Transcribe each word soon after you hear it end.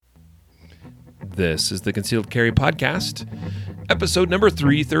This is the Concealed Carry Podcast, episode number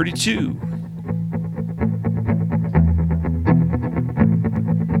 332.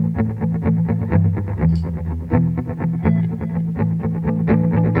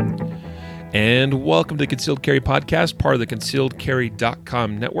 And welcome to the Concealed Carry Podcast, part of the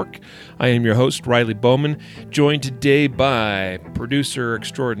ConcealedCarry.com network. I am your host, Riley Bowman, joined today by producer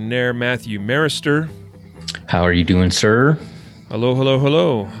extraordinaire Matthew Marister. How are you doing, sir? Hello, hello,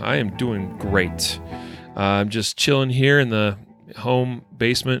 hello. I am doing great. I'm just chilling here in the home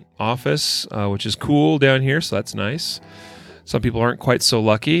basement office, which is cool down here, so that's nice. Some people aren't quite so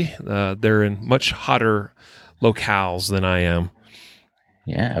lucky. They're in much hotter locales than I am.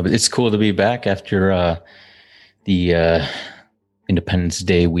 Yeah, but it's cool to be back after the Independence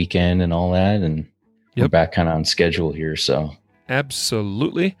Day weekend and all that, and we're back kind of on schedule here, so.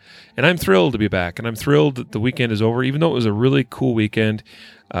 Absolutely. And I'm thrilled to be back, and I'm thrilled that the weekend is over, even though it was a really cool weekend.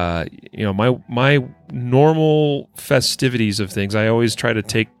 My normal festivities of things, I always try to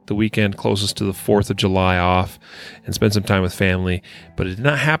take the weekend closest to the 4th of July off and spend some time with family. But it did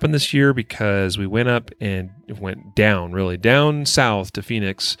not happen this year because we went up and went down south to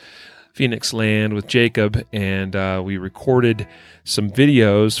Phoenix land with Jacob, and we recorded some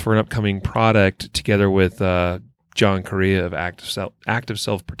videos for an upcoming product together with John Correa of Active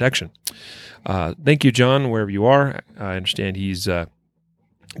Self-Protection. Thank you, John, wherever you are. I understand he's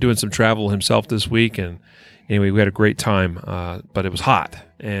doing some travel himself this week, and anyway, we had a great time, but it was hot,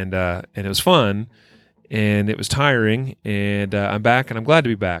 and it was fun, and it was tiring, and I'm back, and I'm glad to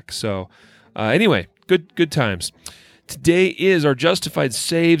be back. So anyway, good times. Today is our Justified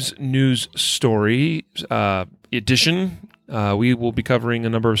Saves news story edition. We will be covering a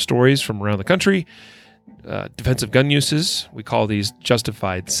number of stories from around the country. Defensive gun uses, we call these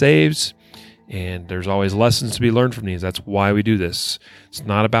Justified Saves. And there's always lessons to be learned from these. That's why we do this. It's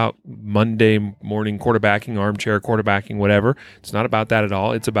not about Monday morning quarterbacking, armchair quarterbacking, whatever. It's not about that at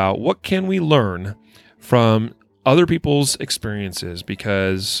all. It's about what can we learn from other people's experiences,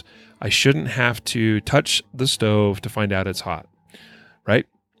 because I shouldn't have to touch the stove to find out it's hot, right?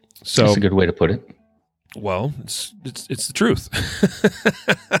 So that's a good way to put it. Well, it's the truth.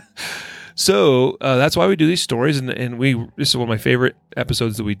 So that's why we do these stories, and this is one of my favorite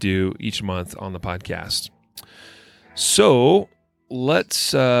episodes that we do each month on the podcast. So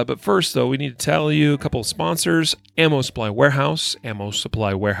let's, but first though, we need to tell you a couple of sponsors. Ammo Supply Warehouse,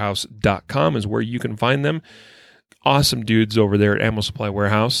 AmmoSupplyWarehouse.com is where you can find them. Awesome dudes over there at Ammo Supply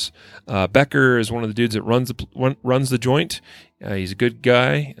Warehouse. Becker is one of the dudes that runs the joint. He's a good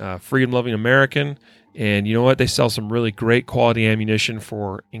guy, freedom-loving American. And you know what? They sell some really great quality ammunition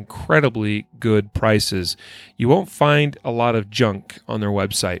for incredibly good prices. You won't find a lot of junk on their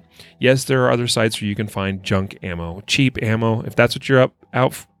website. Yes, there are other sites where you can find junk ammo, cheap ammo. If that's what you're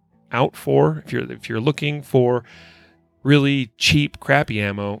out for, if you're looking for really cheap, crappy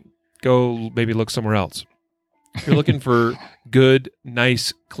ammo, go maybe look somewhere else. If you're looking for good,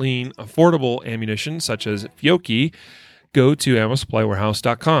 nice, clean, affordable ammunition, such as Fiocchi, go to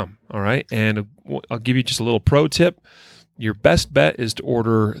AmmoSupplyWarehouse.com. All right, and I'll give you just a little pro tip. Your best bet is to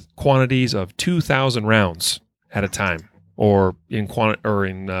order quantities of 2,000 rounds at a time, or in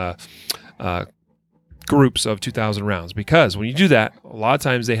groups of 2,000 rounds. Because when you do that, a lot of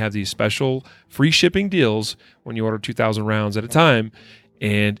times they have these special free shipping deals when you order 2,000 rounds at a time,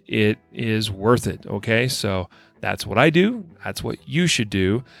 and it is worth it. Okay, so that's what I do. That's what you should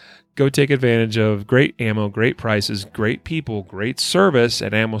do. Go take advantage of great ammo, great prices, great people, great service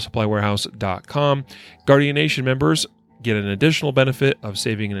at AmmoSupplyWarehouse.com. Guardian Nation members get an additional benefit of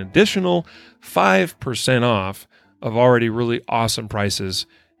saving an additional 5% off of already really awesome prices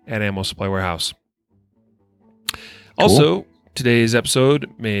at Ammo Supply Warehouse. Cool. Also, today's episode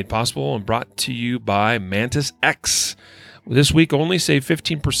made possible and brought to you by Mantis X. This week only, save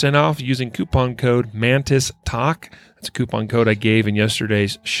 15% off using coupon code MANTISTALK. That's a coupon code I gave in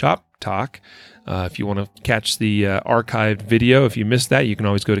yesterday's Shop Talk. If you want to catch the archived video, if you missed that, you can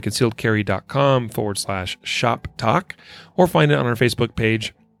always go to concealedcarry.com/Shop Talk, or find it on our Facebook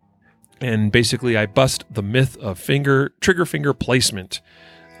page. And basically, I bust the myth of trigger finger placement,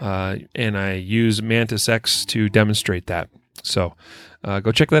 and I use Mantis X to demonstrate that. So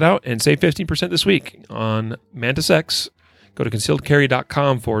go check that out and save 15% this week on Mantis X. Go to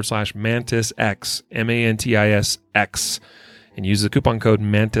concealedcarry.com/MantisX, MANTISX, and use the coupon code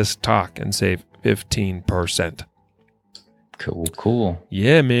MANTISTALK and save 15%. Cool.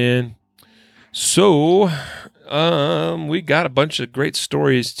 Yeah, man. So, we got a bunch of great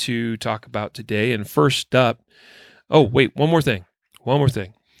stories to talk about today. And first up, oh, wait, one more thing.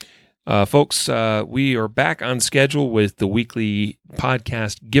 Folks, we are back on schedule with the weekly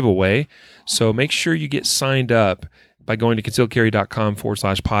podcast giveaway. So make sure you get signed up by going to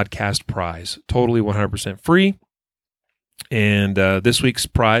concealedcarry.com/podcast prize. Totally 100% free. And this week's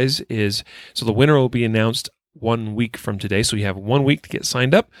prize is, so the winner will be announced 1 week from today. So you have 1 week to get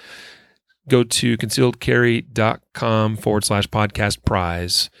signed up. Go to concealedcarry.com/podcast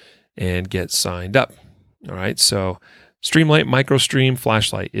prize and get signed up. All right. So Streamlight MicroStream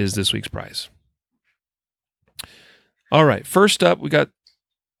flashlight is this week's prize. All right. First up, we got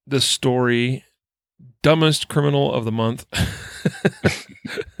the story, dumbest criminal of the month.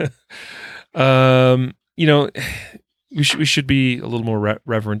 We should be a little more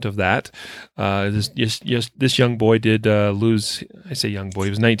reverent of that. This young boy did lose. I say young boy; he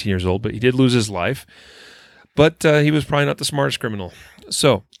was 19 years old, but he did lose his life. But he was probably not the smartest criminal.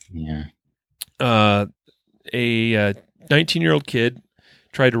 So, yeah, a 19-year-old kid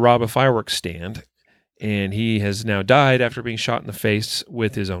tried to rob a fireworks stand, and he has now died after being shot in the face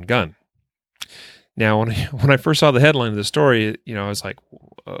with his own gun. Now, when I first saw the headline of the story, I was like,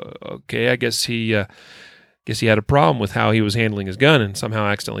 okay, I guess he had a problem with how he was handling his gun and somehow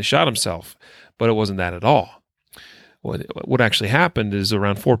accidentally shot himself. But it wasn't that at all. What actually happened is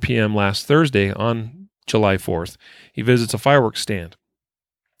around 4 p.m. last Thursday on July 4th, he visits a fireworks stand.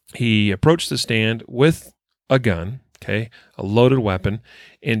 He approached the stand with a gun, a loaded weapon,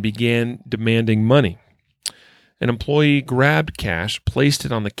 and began demanding money. An employee grabbed cash, placed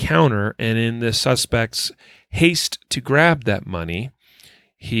it on the counter, and in the suspect's haste to grab that money,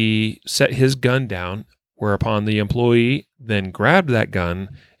 he set his gun down, whereupon the employee then grabbed that gun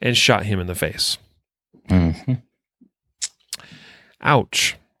and shot him in the face. Mm-hmm.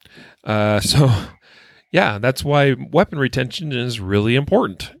 Ouch. That's why weapon retention is really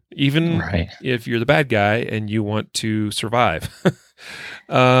important, even if you're the bad guy and you want to survive.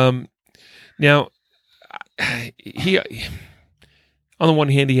 Now, he, on the one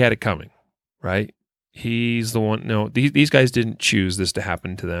hand, he had it coming, right? He's the one. No, these guys didn't choose this to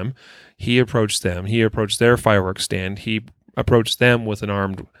happen to them. He approached them. He approached their fireworks stand. He approached them with an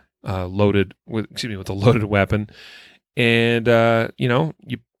armed, with a loaded weapon. And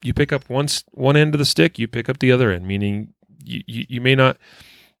you pick up one end of the stick, you pick up the other end. Meaning, you may not.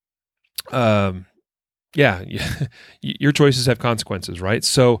 Your choices have consequences, right?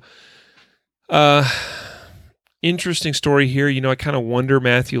 So, interesting story here. I kind of wonder,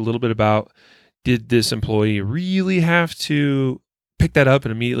 Matthew, a little bit about, did this employee really have to pick that up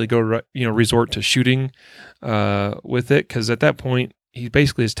and immediately go, resort to shooting with it? Because at that point, he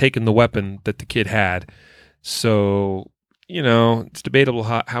basically has taken the weapon that the kid had. So, it's debatable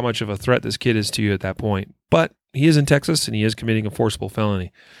how much of a threat this kid is to you at that point. But he is in Texas and he is committing a forcible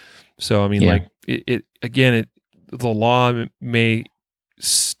felony. So, the law may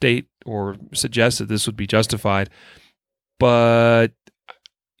state or suggest that this would be justified, but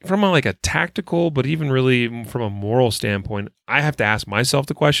from a tactical, but even really from a moral standpoint, I have to ask myself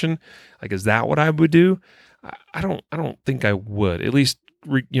the question: is that what I would do? I don't think I would. At least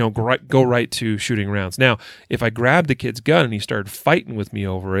go right to shooting rounds. Now, if I grabbed the kid's gun and he started fighting with me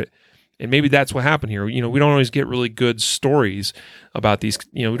over it, and maybe that's what happened here. We don't always get really good stories about these.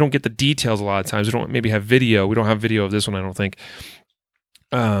 We don't get the details a lot of times. We don't maybe have video. We don't have video of this one, I don't think.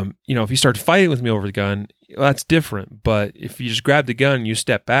 If he started fighting with me over the gun, that's different. But if you just grab the gun, you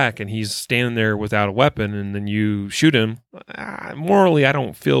step back, and he's standing there without a weapon, and then you shoot him, morally,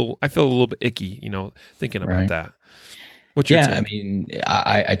 I feel a little bit icky, thinking about that. What's your take?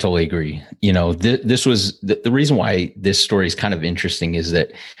 I totally agree. This was the reason why this story is kind of interesting is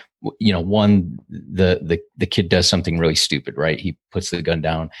that, one, the kid does something really stupid, right? He puts the gun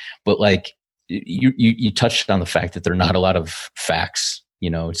down, but you touched on the fact that there are not a lot of facts.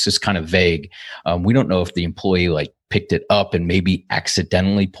 It's just kind of vague. We don't know if the employee picked it up and maybe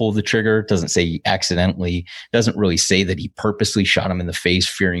accidentally pulled the trigger. It doesn't say he accidentally, doesn't really say that he purposely shot him in the face,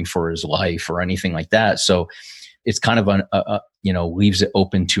 fearing for his life or anything like that. So it's kind of leaves it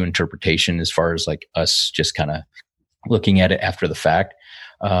open to interpretation as far as us just kind of looking at it after the fact.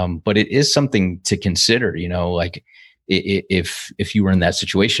 But it is something to consider, if you were in that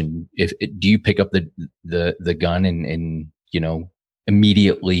situation, do you pick up the gun and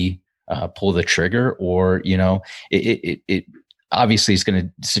immediately pull the trigger, or it obviously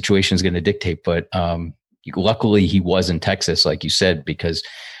situation is going to dictate, but luckily he was in Texas, like you said, because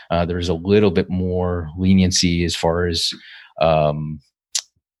there's a little bit more leniency as far as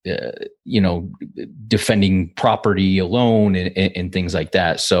defending property alone and things like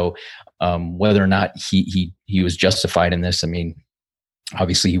that. So whether or not he was justified in this,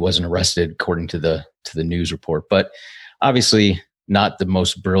 obviously he wasn't arrested according to the news report, but obviously not the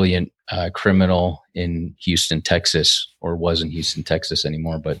most brilliant criminal in Houston, Texas, or was in Houston, Texas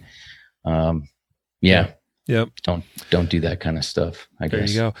anymore. But yeah. Yep. Don't do that kind of stuff, I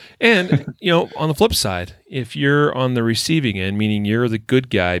guess. There you go. And, on the flip side, if you're on the receiving end, meaning you're the good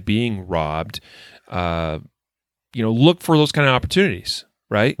guy being robbed, look for those kind of opportunities,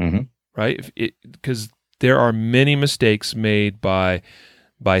 right? Mm-hmm. Right? Because there are many mistakes made by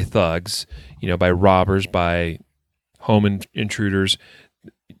thugs, by robbers, by home intruders.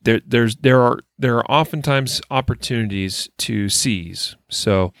 There are oftentimes opportunities to seize.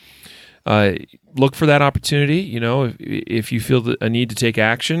 So look for that opportunity. If you feel a need to take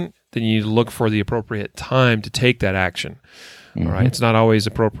action, then you need to look for the appropriate time to take that action. Mm-hmm. All right. It's not always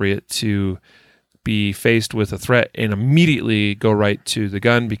appropriate to be faced with a threat and immediately go right to the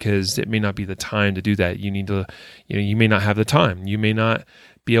gun, because it may not be the time to do that. You need to, you may not have the time. You may not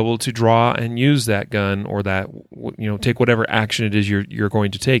be able to draw and use that gun, or that, take whatever action it is you're going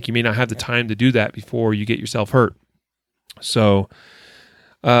to take. You may not have the time to do that before you get yourself hurt. So,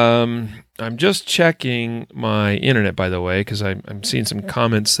 I'm just checking my internet, by the way, because I'm seeing some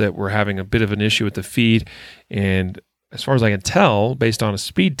comments that we're having a bit of an issue with the feed, and as far as I can tell, based on a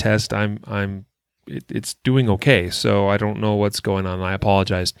speed test, it's doing okay. So I don't know what's going on. I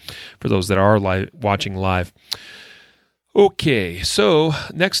apologize for those that are watching live. Okay, so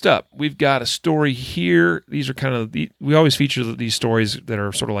next up, we've got a story here. These are kind of we always feature these stories that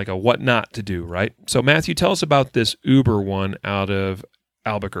are sort of like a what not to do, right? So Matthew, tell us about this Uber one out of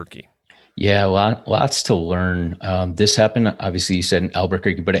Albuquerque. Yeah, lots to learn. This happened, obviously, you said in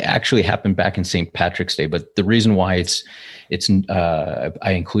Albuquerque, but it actually happened back in St. Patrick's Day. But the reason why I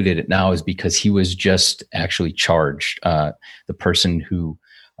included it now is because he was just actually charged. The person who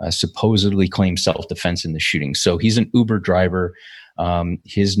supposedly claimed self-defense in the shooting. So he's an Uber driver.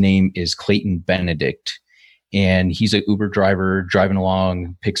 His name is Clayton Benedict, and he's an Uber driver driving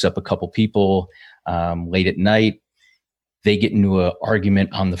along, picks up a couple people late at night. They get into an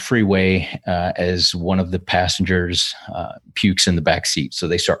argument on the freeway as one of the passengers pukes in the back seat. So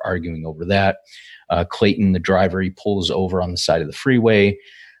they start arguing over that. Clayton, the driver, he pulls over on the side of the freeway.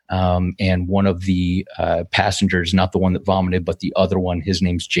 And one of the passengers, not the one that vomited, but the other one, his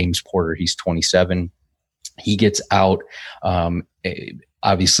name's James Porter. He's 27. He gets out.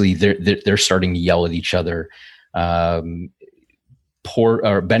 Obviously, they're starting to yell at each other.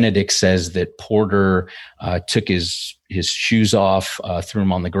 Benedict says that Porter took his shoes off, threw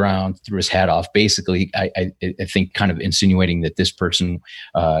them on the ground, threw his hat off. Basically, I think kind of insinuating that this person,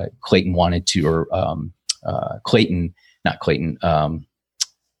 Clayton, wanted to, or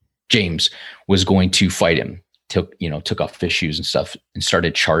James was going to fight him. Took off his shoes and stuff and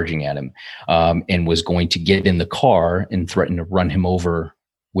started charging at him, and was going to get in the car and threaten to run him over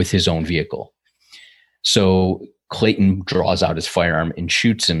with his own vehicle. So Clayton draws out his firearm and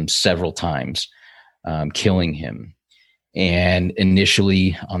shoots him several times, killing him. And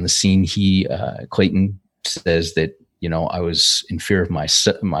initially on the scene, Clayton says that, I was in fear of my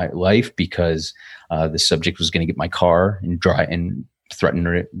life because the subject was going to get my car and threaten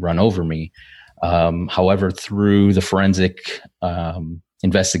to run over me. However, through the forensic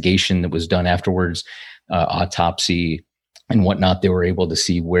investigation that was done afterwards, autopsy and whatnot, they were able to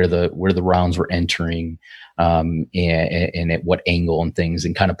see where the rounds were entering, and at what angle and things,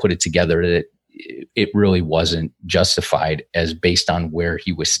 and kind of put it together that it really wasn't justified as based on where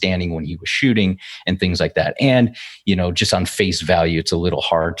he was standing when he was shooting and things like that. And, just on face value, it's a little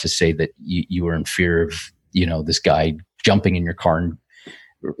hard to say that you were in fear of, this guy jumping in your car and,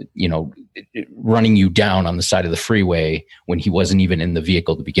 running you down on the side of the freeway when he wasn't even in the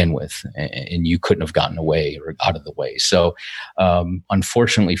vehicle to begin with, and you couldn't have gotten away or out of the way. So,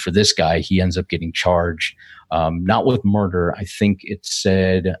 unfortunately for this guy, he ends up getting charged, not with murder. I think it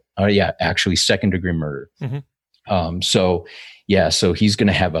said, actually second-degree murder. Mm-hmm. So he's going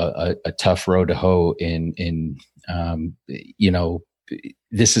to have a tough road to hoe in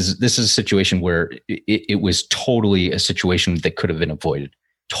this is a situation where it was totally a situation that could have been avoided.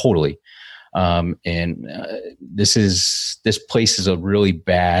 Totally. This place is a really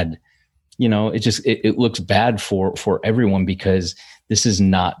bad, it looks bad for everyone, because this is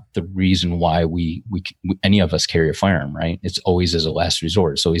not the reason why we any of us carry a firearm, right? It's always as a last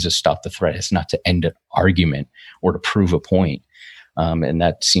resort. It's always to stop the threat. It's not to end an argument or to prove a point. And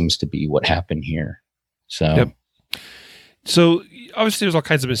that seems to be what happened here. So, yep. So obviously there's all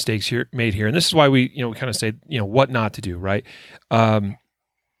kinds of mistakes made here. And this is why we kind of say, what not to do, right? I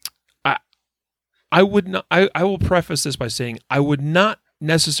will preface this by saying I would not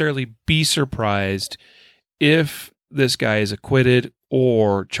necessarily be surprised if this guy is acquitted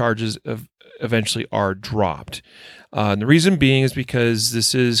or charges eventually are dropped. And the reason being is because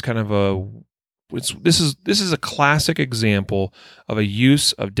this is kind of this is a classic example of a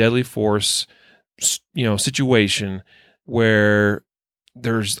use of deadly force, situation where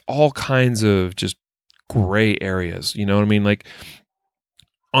there's all kinds of just gray areas. You know what I mean? Like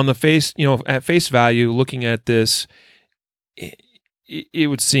on the face, at face value, looking at this, it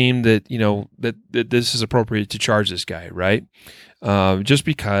would seem that that this is appropriate to charge this guy, right? Just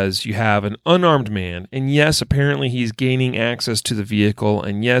because you have an unarmed man, and yes, apparently he's gaining access to the vehicle,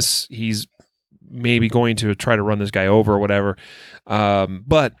 and yes, he's maybe going to try to run this guy over or whatever.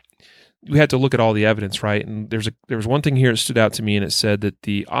 But we had to look at all the evidence, right? And there was one thing here that stood out to me, and it said that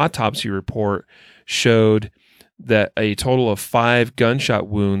the autopsy report showed that a total of 5 gunshot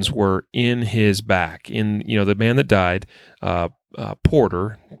wounds were in his back. In the man that died,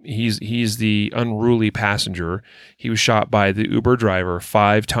 Porter, he's the unruly passenger. He was shot by the Uber driver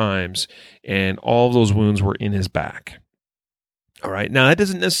 5 times, and all of those wounds were in his back. All right. Now that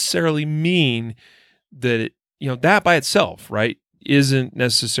doesn't necessarily mean that that by itself, right, isn't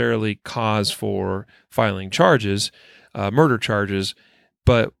necessarily cause for filing charges, murder charges,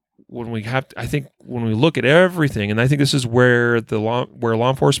 but when we look at everything, and I think this is where law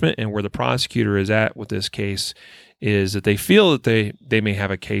enforcement and where the prosecutor is at with this case, is that they feel that they may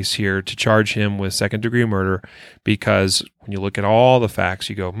have a case here to charge him with second-degree murder, because when you look at all the facts,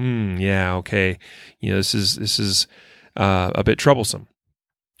 you go, yeah, okay, this is a bit troublesome,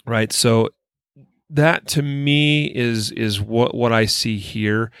 right? So that to me is what I see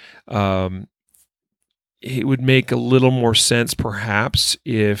here. It would make a little more sense, perhaps,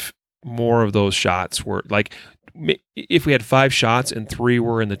 if more of those shots were like, if we had 5 shots and 3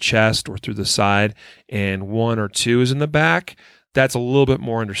 were in the chest or through the side and 1 or 2 is in the back, that's a little bit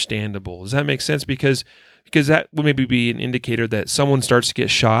more understandable. Does that make sense? Because that would maybe be an indicator that someone starts to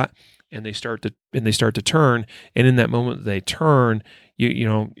get shot and they start to turn, and in that moment they turn,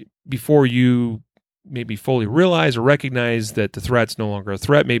 before you maybe fully realize or recognize that the threat's no longer a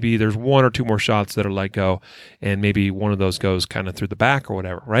threat, maybe there's 1 or 2 more shots that are let go, and maybe one of those goes kind of through the back or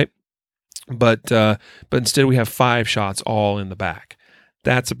whatever, right? But instead we have 5 shots all in the back.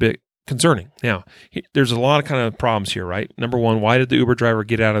 That's a bit concerning. Now, there's a lot of kind of problems here, right? Number one, why did the Uber driver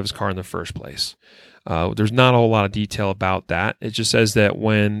get out of his car in the first place? There's not a whole lot of detail about that. It just says that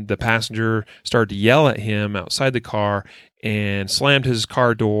when the passenger started to yell at him outside the car and slammed his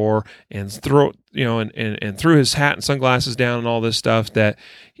car door and threw his hat and sunglasses down and all this stuff, that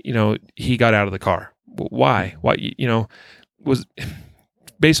he got out of the car. Why? Was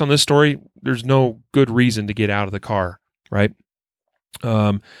based on this story, there's no good reason to get out of the car, right?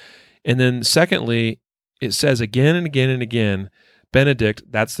 And then secondly, it says again and again and again, Benedict,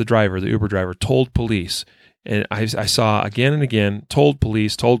 that's the driver, the Uber driver, told police. And I saw again and again, told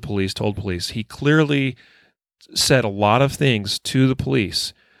police, told police, told police. He clearly said a lot of things to the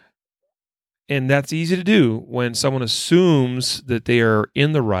police. And that's easy to do when someone assumes that they are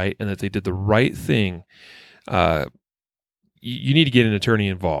in the right and that they did the right thing. You need to get an attorney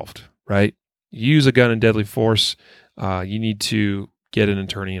involved, right? You use a gun and deadly force, you need to get an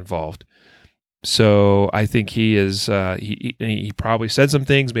attorney involved. So I think he is. He probably said some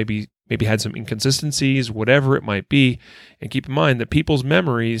things, maybe had some inconsistencies, whatever it might be. And keep in mind that people's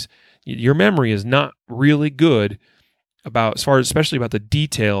memories, your memory is not really good especially about the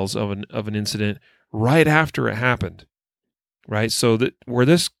details of an incident right after it happened, right? So that where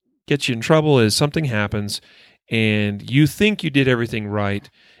this gets you in trouble is something happens, and you think you did everything right,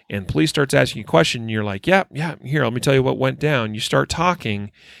 and police starts asking you a question, and you're like, yeah, here, let me tell you what went down. You start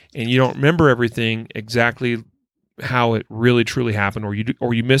talking, and you don't remember everything exactly how it really truly happened,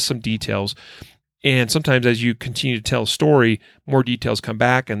 or you miss some details. And sometimes as you continue to tell a story, more details come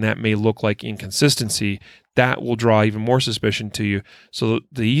back, and that may look like inconsistency. That will draw even more suspicion to you. So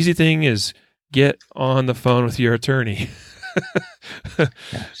the easy thing is get on the phone with your attorney.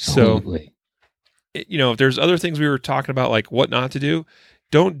 Absolutely. So, if there's other things we were talking about, like what not to do,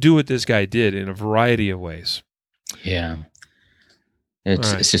 don't do what this guy did in a variety of ways. Yeah.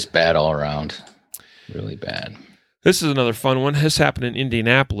 It's just bad all around. Really bad. This is another fun one. This happened in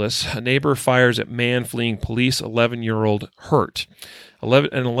Indianapolis. A neighbor fires at man fleeing police, 11-year-old hurt. An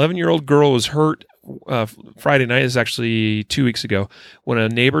 11-year-old girl was hurt Friday night, is actually 2 weeks ago, when a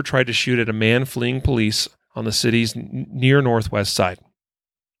neighbor tried to shoot at a man fleeing police on the city's near northwest side.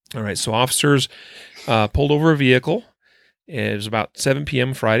 All right, so officers pulled over a vehicle. It was about 7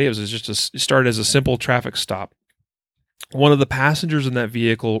 p.m. Friday. It started as a simple traffic stop. One of the passengers in that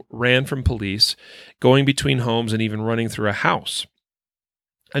vehicle ran from police, going between homes and even running through a house.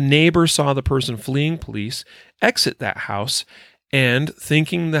 A neighbor saw the person fleeing police exit that house and,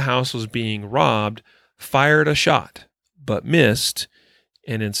 thinking the house was being robbed, fired a shot, but missed,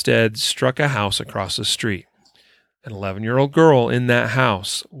 and instead struck a house across the street. An 11-year-old girl in that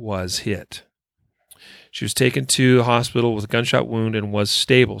house was hit. She was taken to the hospital with a gunshot wound and was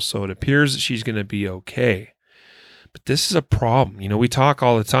stable, so it appears that she's going to be okay. But this is a problem. You know, we talk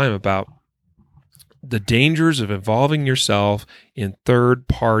all the time about the dangers of involving yourself in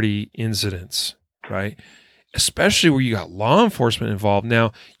third-party incidents, right? Especially where you got law enforcement involved.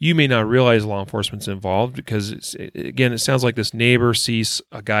 Now, you may not realize law enforcement's involved because, it sounds like this neighbor sees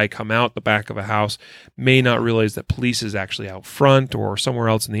a guy come out the back of a house, may not realize that police is actually out front or somewhere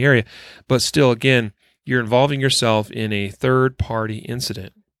else in the area. But still, again, you're involving yourself in a third-party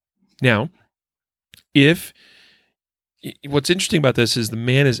incident. Now, what's interesting about this is the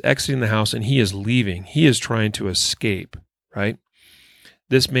man is exiting the house and he is leaving. He is trying to escape, right?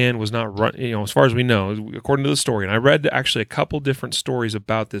 This man was not as far as we know, according to the story. And I read actually a couple different stories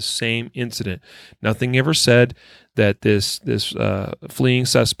about this same incident. Nothing ever said that this fleeing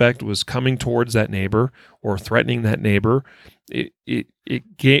suspect was coming towards that neighbor or threatening that neighbor.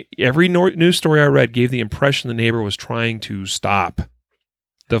 Every news story I read gave the impression the neighbor was trying to stop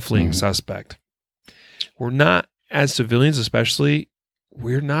the fleeing suspect. We're not, as civilians especially,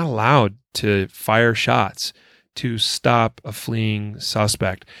 we're not allowed to fire shots to stop a fleeing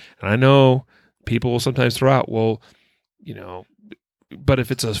suspect. And I know people will sometimes throw out, well, but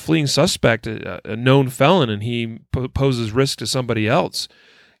if it's a fleeing suspect, a known felon, and he poses risk to somebody else,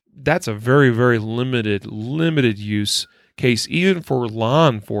 that's a very, very limited use case, even for law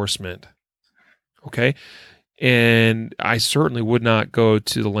enforcement. Okay? And I certainly would not go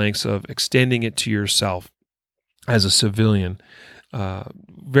to the lengths of extending it to yourself as a civilian.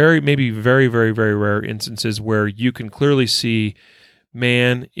 Very, very, very rare instances where you can clearly see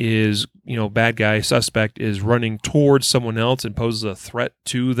man is, bad guy, suspect is running towards someone else and poses a threat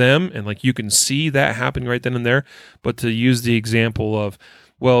to them. And like you can see that happening right then and there. But to use the example of,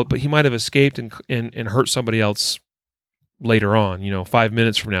 well, but he might have escaped and hurt somebody else later on, 5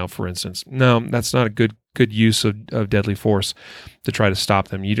 minutes from now, for instance. No, that's not a good use of deadly force to try to stop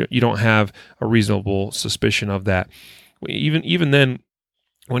them. You don't have a reasonable suspicion of that. Even then,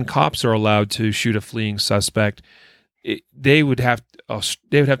 when cops are allowed to shoot a fleeing suspect, they would have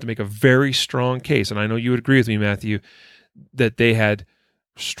to make a very strong case, and I know you would agree with me, Matthew, that they had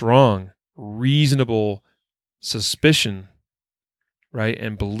strong, reasonable suspicion, right,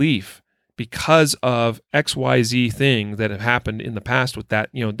 and belief because of XYZ thing that have happened in the past with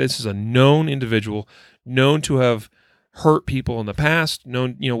that. This is a known individual, known to have hurt people in the past,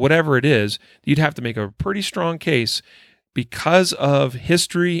 known, whatever it is, you'd have to make a pretty strong case. Because of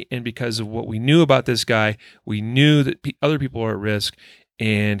history and because of what we knew about this guy, we knew that other people are at risk,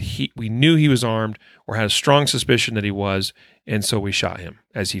 and we knew he was armed or had a strong suspicion that he was, and so we shot him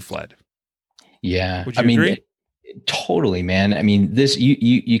as he fled. Yeah, would you agree? Totally, man. I mean, this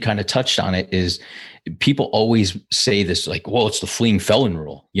you kind of touched on it. Is people always say this like, well, it's the fleeing felon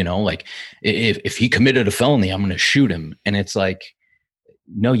rule, like if he committed a felony, I'm going to shoot him, and it's like,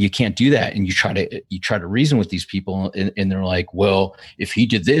 no, you can't do that. And you try to reason with these people, and they're like, well, if he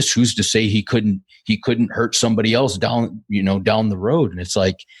did this, who's to say he couldn't hurt somebody else down the road? And it's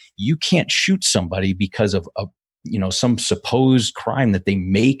like, you can't shoot somebody because of some supposed crime that they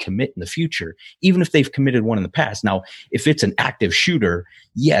may commit in the future, even if they've committed one in the past. Now, if it's an active shooter,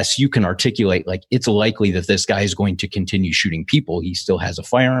 yes, you can articulate like it's likely that this guy is going to continue shooting people. He still has a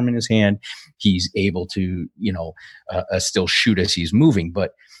firearm in his hand. He's able to, still shoot as he's moving.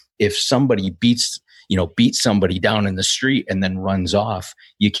 But if somebody beats somebody down in the street and then runs off,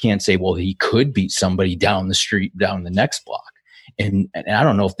 you can't say, well, he could beat somebody down the street, down the next block. And I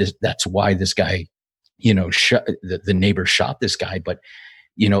don't know if that's why this guy, the neighbor shot this guy, but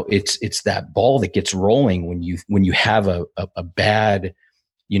it's that ball that gets rolling when you have a bad,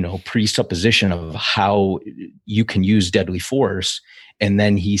 presupposition of how you can use deadly force. And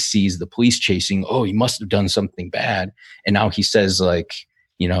then he sees the police chasing, oh, he must have done something bad. And now he says like,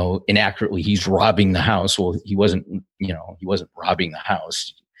 inaccurately, he's robbing the house. Well, he wasn't robbing the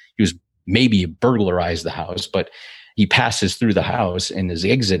house. He was maybe burglarized the house, but he passes through the house and is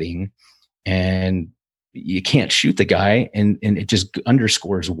exiting, and you can't shoot the guy. And it just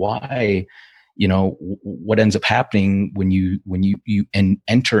underscores why, what ends up happening when you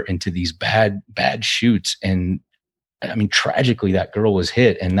enter into these bad shoots. And I mean, tragically that girl was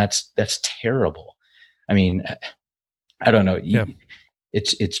hit, and that's terrible. I mean, I don't know. Yeah.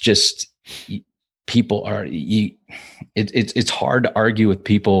 It's just, people are, it's hard to argue with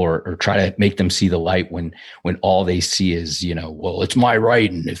people or try to make them see the light when all they see is, well, it's my right.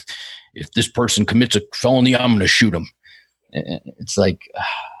 And if this person commits a felony, I'm going to shoot him. It's like,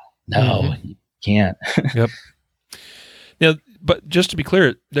 no, Can't. Yep. Now, but just to be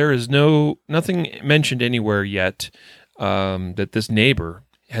clear, there is nothing mentioned anywhere yet that this neighbor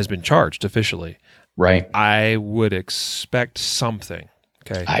has been charged officially. Right. I would expect something.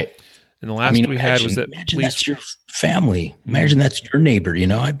 Okay. And the last we had was that imagine that's your family. Imagine that's your neighbor.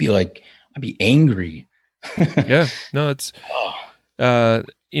 I'd be angry. Yeah. No, it's, and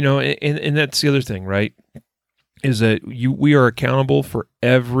that's the other thing, right? Is that we are accountable for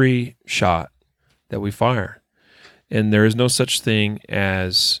every shot that we fire. And there is no such thing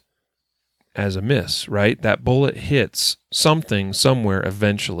as a miss, right? That bullet hits something somewhere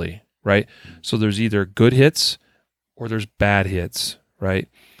eventually, right? So there's either good hits or there's bad hits, right?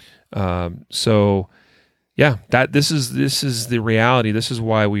 So yeah, this is the reality. This is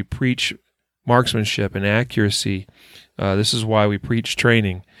why we preach marksmanship and accuracy. This is why we preach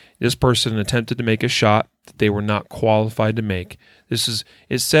training. This person attempted to make a shot that they were not qualified to make.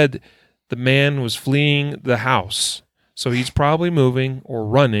 It said the man was fleeing the house. So he's probably moving or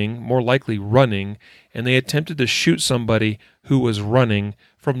running, more likely running, and they attempted to shoot somebody who was running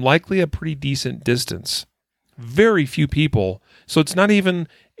from likely a pretty decent distance. Very few people. So it's not even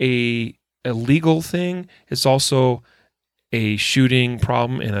a legal thing. It's also a shooting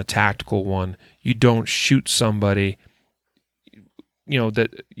problem and a tactical one. You don't shoot somebody, that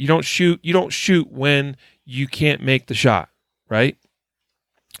you don't shoot when you can't make the shot, right?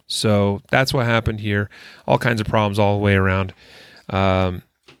 So that's what happened here. All kinds of problems all the way around.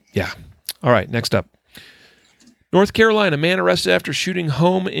 Yeah. All right, next up. North Carolina, man arrested after shooting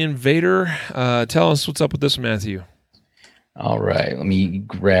home invader. Tell us what's up with this, Matthew. All right, let me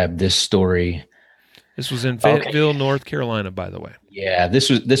grab this story. This was in Fayetteville, North Carolina, by the way. Yeah, this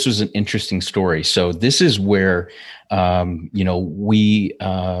was an interesting story. So this is where, we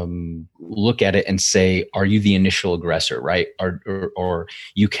look at it and say, are you the initial aggressor, right? Or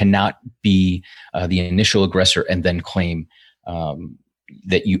you cannot be the initial aggressor and then claim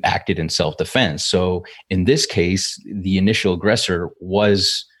that you acted in self-defense. So in this case, the initial aggressor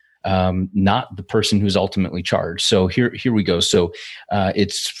was not the person who's ultimately charged. So here we go. So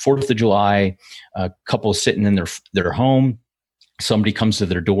it's 4th of July, a couple sitting in their home. Somebody comes to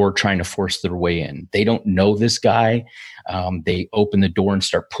their door trying to force their way in. They don't know this guy. They open the door and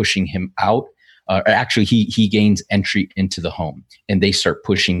start pushing him out. Actually, he gains entry into the home, and they start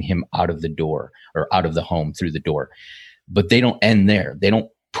pushing him out of the door or out of the home through the door. But they don't end there. They don't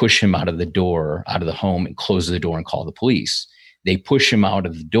push him out of the door, out of the home, and close the door and call the police. They push him out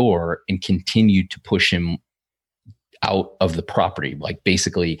of the door and continue to push him out of the property. Like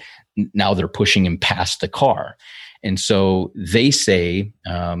basically now they're pushing him past the car. And so they say,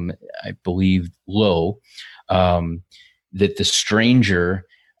 I believe Lowe, that the stranger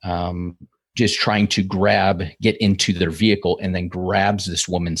just trying to get into their vehicle and then grabs this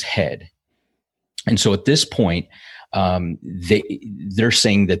woman's head. And so at this point, they're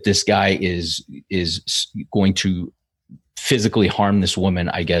saying that this guy is going to physically harm this woman,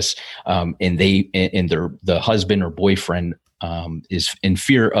 I guess, and the husband or boyfriend is in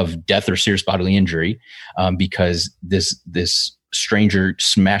fear of death or serious bodily injury because this stranger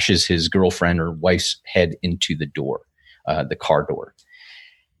smashes his girlfriend or wife's head into the door, the car door.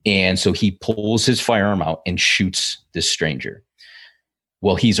 And so he pulls his firearm out and shoots this stranger.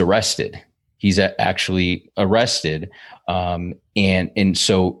 Well, he's arrested. He's actually arrested. And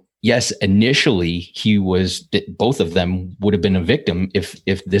so, yes, initially both of them would have been a victim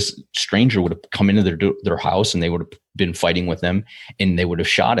if this stranger would have come into their house and they would have been fighting with them and they would have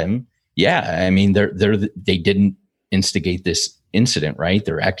shot him. Yeah. I mean, they didn't instigate this incident, right?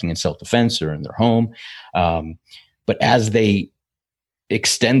 They're acting in self-defense. They're in their home. But as they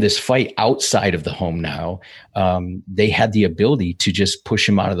extend this fight outside of the home now, they had the ability to just push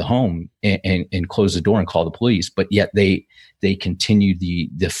him out of the home and close the door and call the police. But yet they continued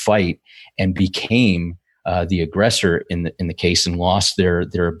the fight and became the aggressor in the case and lost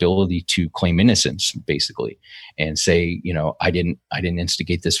their ability to claim innocence, basically, and say, I didn't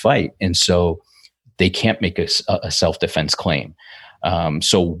instigate this fight. And so they can't make a self-defense claim.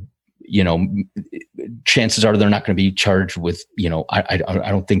 So chances are they're not going to be charged with, I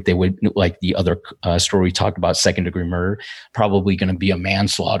don't think they would, like the other story we talked about, second-degree murder, probably going to be a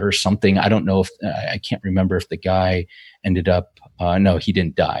manslaughter or something. I don't know if, I can't remember if the guy ended up, no, he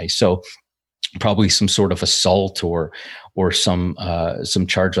didn't die. So probably some sort of assault or some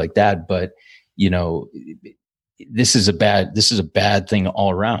charge like that. But, this is a bad thing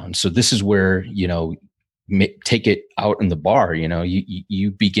all around. So this is where, take it out in the bar.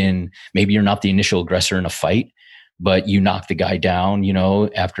 You begin, maybe you're not the initial aggressor in a fight, but you knock the guy down,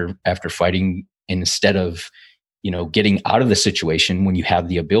 after fighting, instead of, getting out of the situation. When you have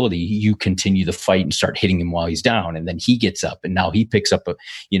the ability, you continue the fight and start hitting him while he's down. And then he gets up and now he picks up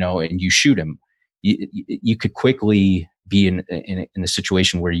and you shoot him. You could quickly be in a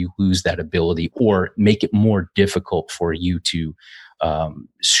situation where you lose that ability or make it more difficult for you to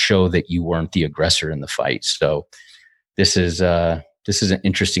show that you weren't the aggressor in the fight. So this is an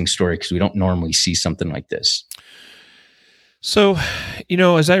interesting story because we don't normally see something like this. So,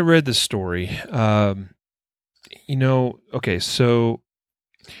 as I read the story, okay, so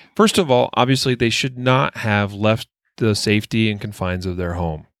first of all, obviously they should not have left the safety and confines of their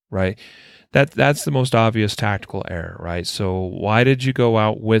home, right? That's the most obvious tactical error, right? So why did you go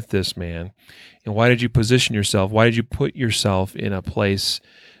out with this man? And why did you position yourself? Why did you put yourself in a place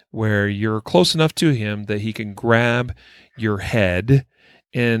where you're close enough to him that he can grab your head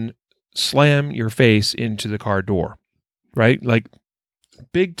and slam your face into the car door, right? Like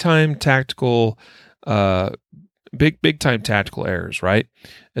big time tactical errors, right?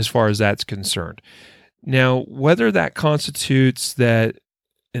 As far as that's concerned. Now, whether that constitutes that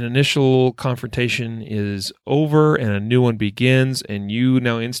an initial confrontation is over and a new one begins and you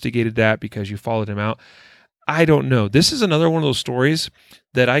now instigated that because you followed him out, I don't know. This is another one of those stories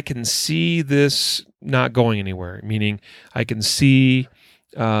that I can see this not going anywhere, meaning I can see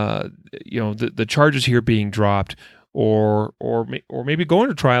the charges here being dropped or maybe going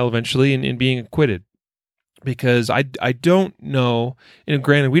to trial eventually and being acquitted. Because I don't know, and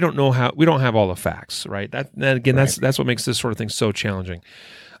granted, we don't have all the facts, right? That's what makes this sort of thing so challenging.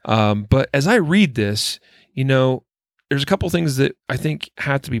 But as I read this, there's a couple things that I think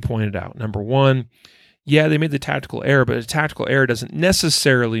have to be pointed out. Number one, yeah, they made the tactical error, but a tactical error doesn't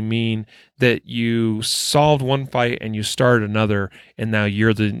necessarily mean that you solved one fight and you started another, and now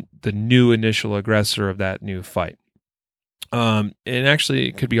you're the new initial aggressor of that new fight. And actually,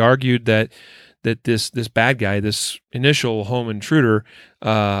 it could be argued that this bad guy, this initial home intruder,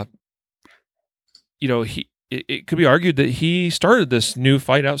 it could be argued that he started this new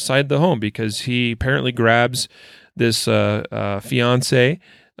fight outside the home because he apparently grabs this fiance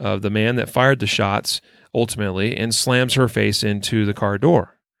of the man that fired the shots ultimately and slams her face into the car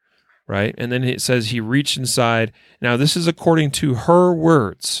door, right? And then it says he reached inside. Now, this is according to her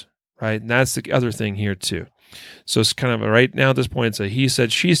words, right? And that's the other thing here too. So it's kind of right now at this point, it's a he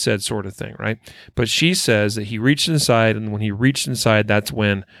said, she said sort of thing, right? But she says that he reached inside, and when he reached inside, that's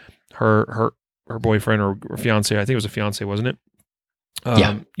when her boyfriend or fiance, I think it was a fiance, wasn't it?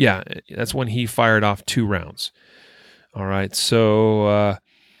 Yeah, that's when he fired off 2 rounds. All right, so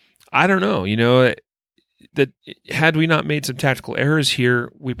I don't know, that had we not made some tactical errors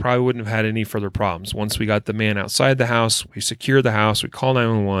here, we probably wouldn't have had any further problems. Once we got the man outside the house, we secure the house, we call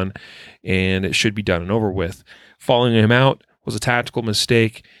 911, and it should be done and over with. Following him out was a tactical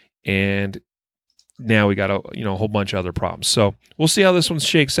mistake, and now we got a whole bunch of other problems. So we'll see how this one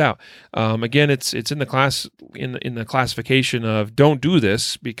shakes out. Again, it's in the class in the classification of don't do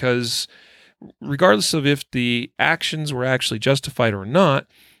this, because regardless of if the actions were actually justified or not,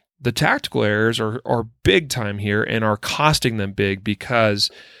 the tactical errors are big time here and are costing them big because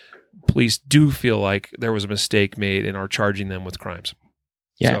police do feel like there was a mistake made and are charging them with crimes.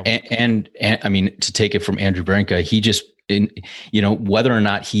 Yeah. So. And I mean, to take it from Andrew Branca, he just, whether or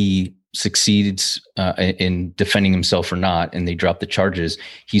not he succeeds in defending himself or not, and they drop the charges,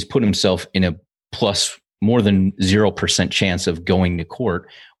 he's put himself in a plus more than 0% chance of going to court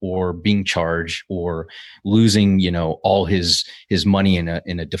or being charged or losing, all his money in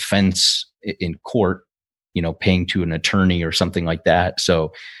a defense in court, paying to an attorney or something like that.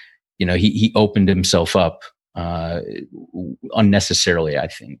 So, he opened himself up unnecessarily, I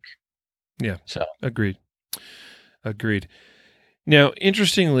think. Yeah. So agreed. Now,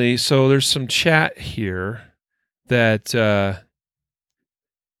 interestingly, so there's some chat here that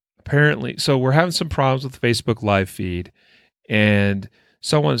apparently, so we're having some problems with the Facebook live feed, and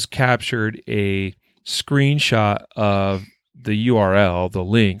someone's captured a screenshot of the URL, the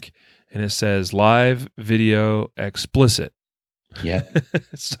link, and it says live video explicit. Yeah.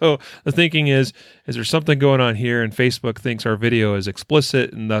 So the thinking is there something going on here, and Facebook thinks our video is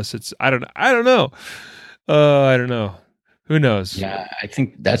explicit, and thus it's, I don't know. I don't know. Who knows? Yeah, I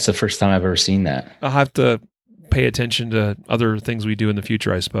think that's the first time I've ever seen that. I'll have to pay attention to other things we do in the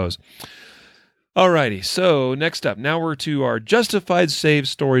future, I suppose. Alrighty, so next up, now we're to our justified save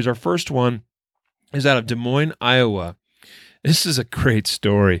stories. Our first one is out of Des Moines, Iowa. This is a great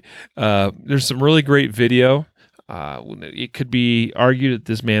story. There's some really great video. It could be argued that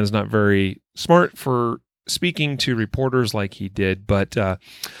this man is not very smart for speaking to reporters like he did, but a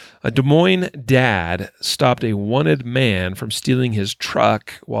Des Moines dad stopped a wanted man from stealing his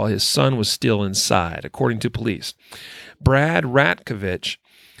truck while his son was still inside, according to police. Brad Ratkovich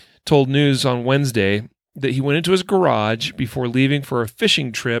told News on Wednesday that he went into his garage before leaving for a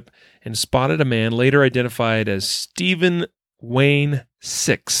fishing trip and spotted a man later identified as Stephen Wayne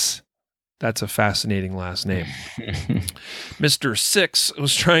Six. That's a fascinating last name. Mr. Six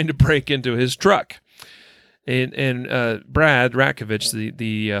was trying to break into his truck. And Brad Ratkovich,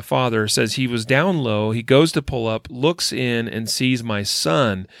 the father, says he was down low. He goes to pull up, looks in, and sees my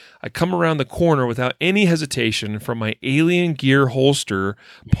son. I come around the corner without any hesitation from my alien gear holster,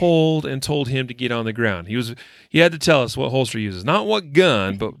 pulled and told him to get on the ground. He had to tell us what holster he uses. Not what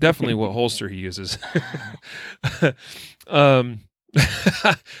gun, but definitely what holster he uses.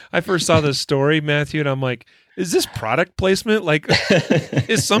 I first saw this story, Matthew, and I'm like, is this product placement? Like,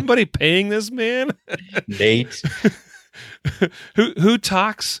 is somebody paying this man? Nate. Who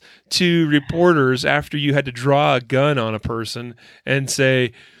talks to reporters after you had to draw a gun on a person and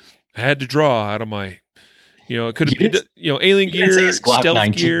say, I had to draw out of my, it could have been, alien gear,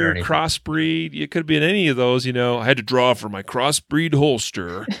 stealth gear, crossbreed. It could have been any of those, I had to draw for my crossbreed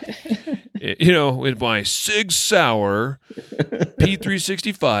holster. With my Sig Sauer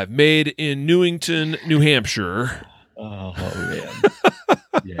P365 made in Newington, New Hampshire. Oh man.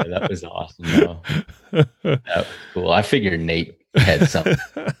 Yeah, that was awesome though. That was cool. I figured Nate had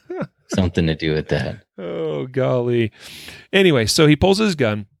something to do with that. Oh golly. Anyway, so he pulls his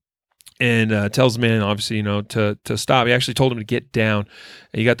gun and tells the man, obviously, to stop. He actually told him to get down.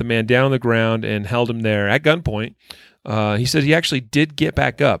 He got the man down on the ground and held him there at gunpoint. He said he actually did get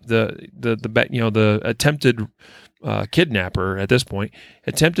back up. The attempted kidnapper at this point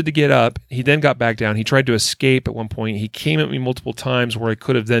attempted to get up. He then got back down. He tried to escape at one point. He came at me multiple times where I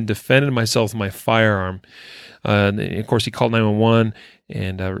could have then defended myself with my firearm. And of course, he called 911,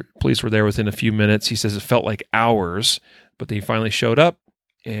 and police were there within a few minutes. He says it felt like hours, but they finally showed up,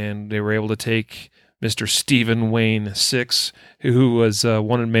 and they were able to take Mr. Stephen Wayne Six, who was a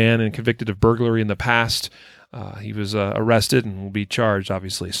wanted man and convicted of burglary in the past. He was arrested and will be charged,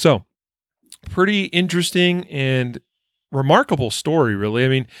 obviously. So, pretty interesting and remarkable story, really. I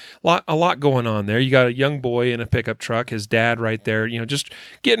mean, a lot going on there. You got a young boy in a pickup truck, his dad right there, just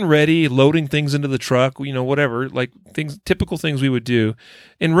getting ready, loading things into the truck, whatever, like typical things we would do.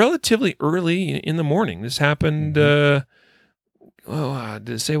 And relatively early in the morning. This happened, did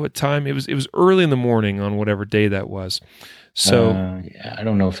it say what time? It was early in the morning on whatever day that was. So, I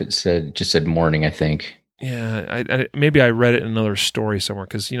don't know if it just said morning, I think. Yeah, maybe I read it in another story somewhere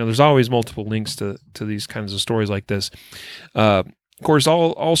because there's always multiple links to these kinds of stories like this. Of course,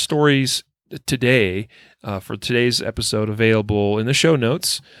 all stories today for today's episode available in the show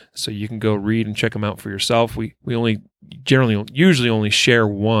notes, so you can go read and check them out for yourself. We usually only share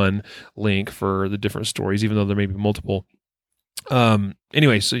one link for the different stories, even though there may be multiple.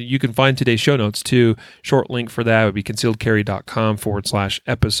 Anyway, so you can find today's show notes too. Short link for that would be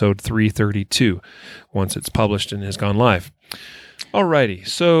concealedcarry.com/episode 332 once it's published and has gone live. Alrighty.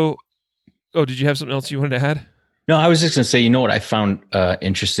 So, did you have something else you wanted to add? No, I was just going to say, what I found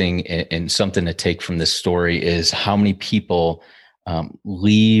interesting and something to take from this story is how many people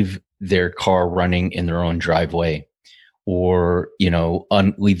leave their car running in their own driveway, or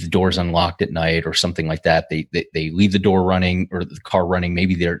leave the doors unlocked at night or something like that. They leave the door running or the car running.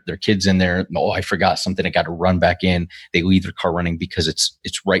 Maybe their kids in there. Oh, I forgot something. I got to run back in. They leave their car running because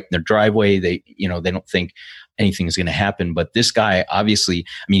it's right in their driveway. They don't think anything is going to happen. But this guy, obviously,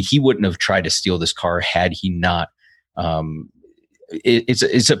 he wouldn't have tried to steal this car had he not.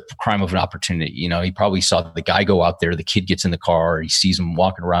 It's a crime of an opportunity. He probably saw the guy go out there, the kid gets in the car, he sees him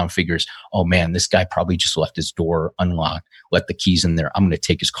walking around, figures, oh man, this guy probably just left his door unlocked, let the keys in there. I'm going to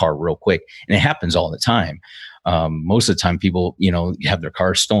take his car real quick. And it happens all the time. Most of the time people, have their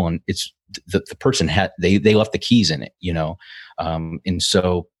car stolen. It's the person they left the keys in it, and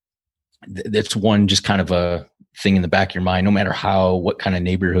so that's one just kind of a thing in the back of your mind, no matter what kind of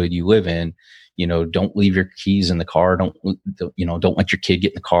neighborhood you live in. Don't leave your keys in the car. Don't let your kid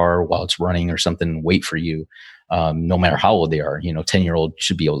get in the car while it's running or something. Wait for you. No matter how old they are, 10-year-old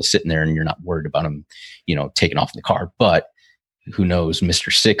should be able to sit in there and you're not worried about them, taking off in the car. But who knows,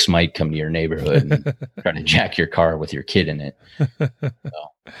 Mr. Six might come to your neighborhood and try to jack your car with your kid in it. So.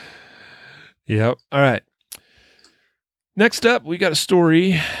 Yep. All right. Next up, we got a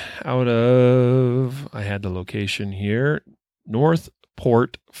story out of, I had the location here,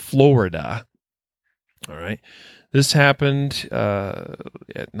 Northport, Florida. All right. This happened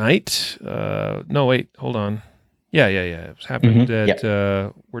at night. No, wait, hold on. Yeah. It happened at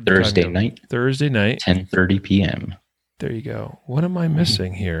where'd the time Thursday go? night, Thursday night. 10:30 p.m. There you go. What am I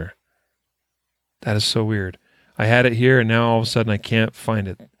missing here? That is so weird. I had it here, and now all of a sudden I can't find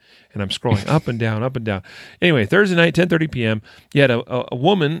it, and I'm scrolling up and down, up and down. Anyway, Thursday night, 10:30 p.m. You had a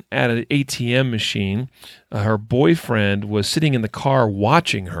woman at an ATM machine. Her boyfriend was sitting in the car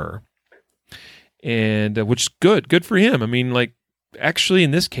watching her, and which is good for him. I mean, like, actually,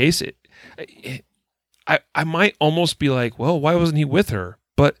 in this case, I might almost be like, well, why wasn't he with her?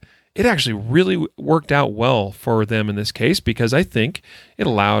 But it actually really worked out well for them in this case, because I think it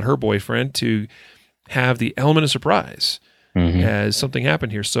allowed her boyfriend to have the element of surprise as something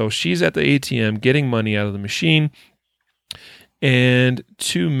happened here. So she's at the ATM getting money out of the machine, and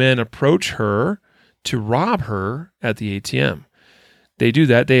two men approach her to rob her at the ATM. They do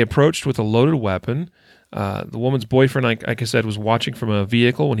that. They approached with a loaded weapon. The woman's boyfriend, like I said, was watching from a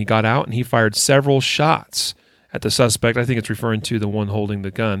vehicle when he got out, and he fired several shots at the suspect. I think it's referring to the one holding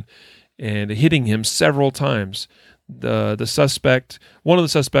the gun, and hitting him several times. The suspect, one of the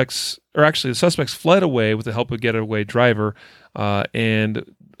suspects, or actually the suspects, fled away with the help of a getaway driver, and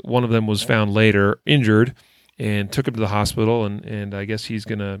one of them was found later injured and took him to the hospital, and I guess he's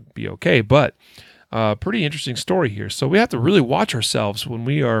going to be okay. But pretty interesting story here. So we have to really watch ourselves when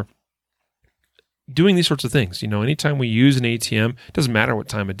we are doing these sorts of things. Anytime we use an ATM, it doesn't matter what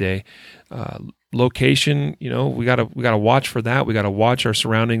time of day, location, we gotta watch for that. We gotta watch our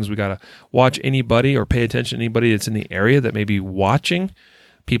surroundings. We gotta watch anybody or pay attention to anybody that's in the area that may be watching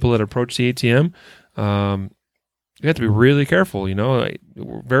people that approach the ATM. You have to be really careful.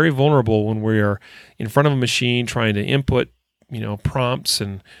 We're very vulnerable when we are in front of a machine trying to input, prompts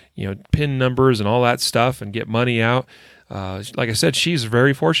and, PIN numbers and all that stuff and get money out. Like I said, she's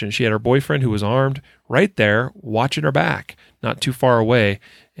very fortunate. She had her boyfriend who was armed right there watching her back, not too far away.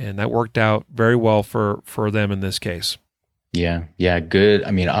 And that worked out very well for them in this case. Yeah. Good.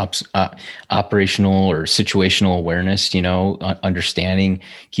 I mean, operational or situational awareness, understanding,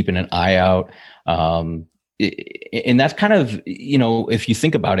 keeping an eye out. And that's kind of, if you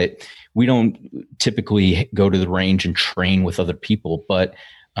think about it, we don't typically go to the range and train with other people, but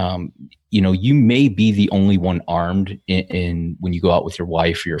you may be the only one armed in when you go out with your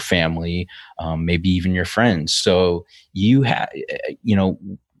wife or your family, maybe even your friends. So you have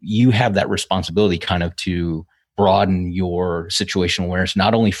that responsibility kind of to broaden your situational awareness,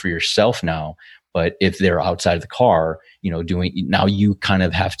 not only for yourself now, but if they're outside of the car, now you kind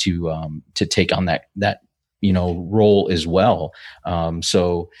of have to take on that role as well.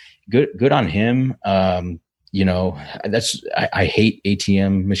 So good on him. I hate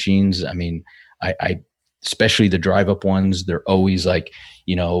ATM machines. I mean, I especially the drive up ones, they're always like,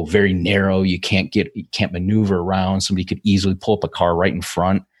 very narrow. You can't maneuver around. Somebody could easily pull up a car right in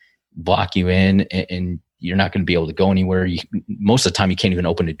front, block you in, and you're not going to be able to go anywhere. Most of the time you can't even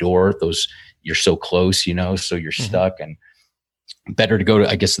open a door. You're so close, so you're stuck, and better to go to,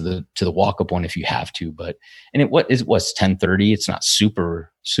 I guess, to the walk up one if you have to. But, and it was 10:30. It's not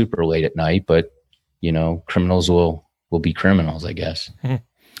super, super late at night, but criminals will be criminals, I guess.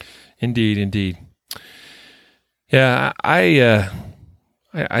 Indeed. Yeah, I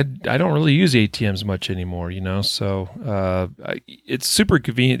don't really use ATMs much anymore, so it's super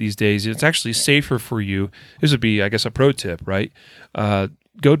convenient these days. It's actually safer for you. This would be, I guess, a pro tip, right?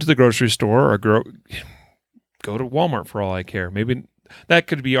 Go to the grocery store or go to Walmart for all I care. Maybe that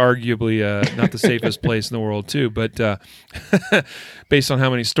could be arguably not the safest place in the world too, but based on how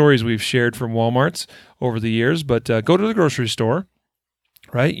many stories we've shared from Walmarts over the years. But go to the grocery store,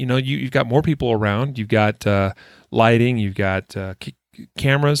 right? You've got more people around. You've got lighting. You've got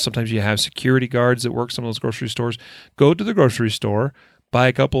cameras. Sometimes you have security guards that work some of those grocery stores. Go to the grocery store, buy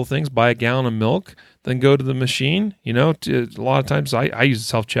a couple of things, buy a gallon of milk, then go to the machine. A lot of times I use the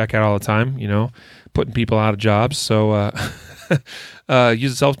self-checkout all the time, putting people out of jobs. So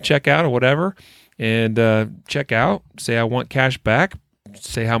use the self-checkout or whatever and check out, say I want cash back,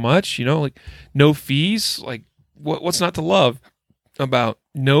 say how much, like no fees. Like what's not to love about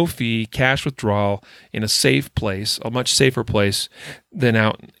no fee cash withdrawal in a safe place, a much safer place than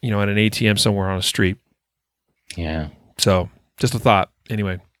out, at an ATM somewhere on a street. Yeah. So just a thought.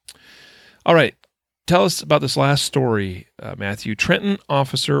 Anyway. All right. Tell us about this last story, Matthew. Trenton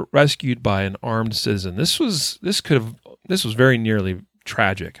officer rescued by an armed citizen. This was very nearly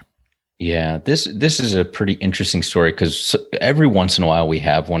tragic. Yeah, this is a pretty interesting story because every once in a while we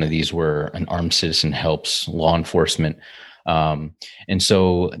have one of these where an armed citizen helps law enforcement. And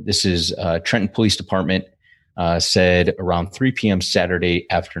so this is Trenton Police Department said around 3 p.m. Saturday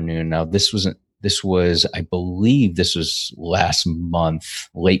afternoon. Now this was, I believe this was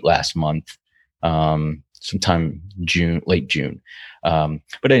late last month. sometime late June.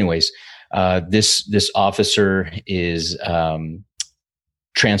 But anyways, this officer is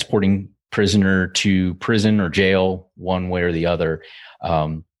transporting prisoner to prison or jail, one way or the other.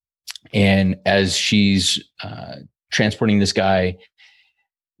 And as she's transporting this guy,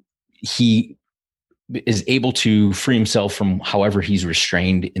 he is able to free himself from however he's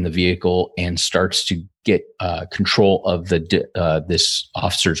restrained in the vehicle and starts to get control of this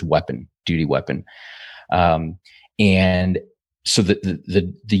officer's duty weapon. And so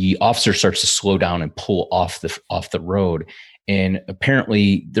the officer starts to slow down and pull off the road. And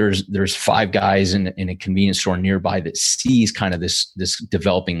apparently there's 5 guys in a convenience store nearby that sees kind of this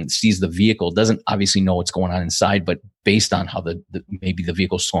developing, sees the vehicle, doesn't obviously know what's going on inside, but based on how maybe the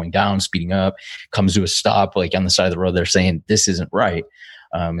vehicle's slowing down, speeding up, comes to a stop, like on the side of the road, they're saying this isn't right.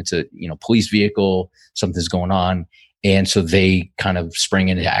 It's a police vehicle, something's going on. And so they kind of spring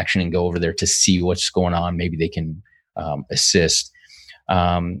into action and go over there to see what's going on. Maybe they can assist.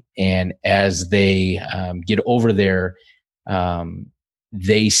 And as they get over there,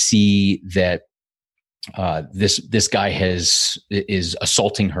 they see that this guy is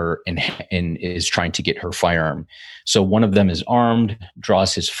assaulting her and is trying to get her firearm. So one of them is armed,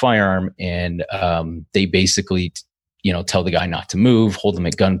 draws his firearm, and they basically tell the guy not to move, hold him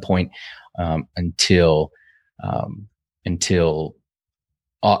at gunpoint until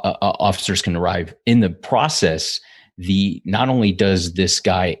officers can arrive. In the process, not only does this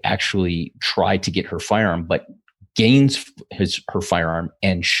guy actually try to get her firearm, but gains her firearm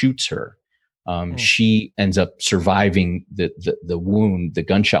and shoots her. She ends up surviving the wound, the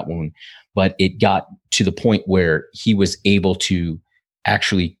gunshot wound, but it got to the point where he was able to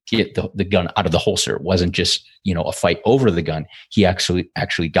actually get the gun out of the holster. It wasn't just, a fight over the gun. He actually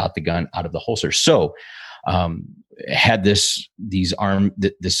got the gun out of the holster. So, had this armed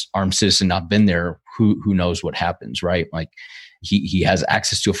citizen not been there, who knows what happens, right? Like he has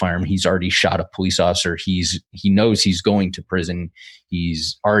access to a firearm. He's already shot a police officer. He knows he's going to prison.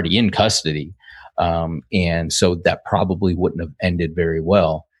 He's already in custody. And so that probably wouldn't have ended very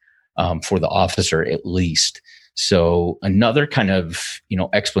well, for the officer, at least. So another kind of,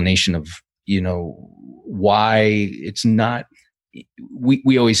 explanation of, why it's not,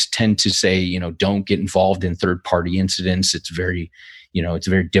 we always tend to say, don't get involved in third party incidents. It's very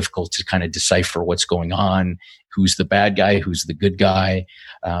difficult to kind of decipher what's going on, who's the bad guy, who's the good guy.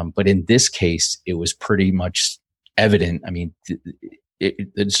 But in this case, it was pretty much evident. I mean,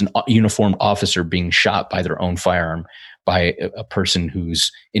 it's an uniformed officer being shot by their own firearm by a person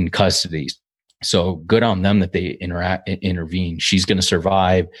who's in custody. So good on them that they intervene. She's going to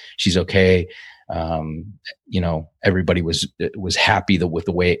survive. She's okay. Everybody was happy with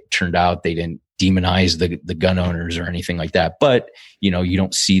the way it turned out. They didn't demonize the gun owners or anything like that. But, you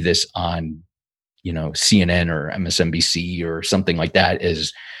don't see this on, CNN or MSNBC or something like that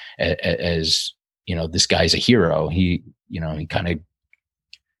as this guy's a hero. He kind of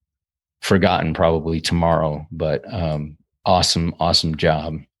forgotten probably tomorrow, but, awesome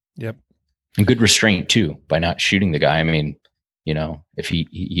job. Yep. And good restraint too, by not shooting the guy. I mean, if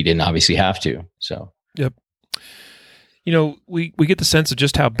he didn't obviously have to. So, yep. We get the sense of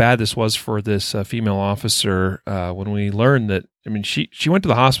just how bad this was for this female officer when we learned that, she went to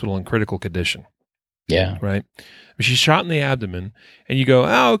the hospital in critical condition. Yeah. Right. She's shot in the abdomen, and you go,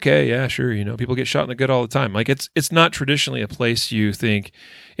 oh, okay, yeah, sure. People get shot in the gut all the time. Like it's not traditionally a place you think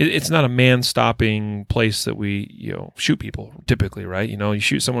it's not a man-stopping place that we, shoot people typically, right? You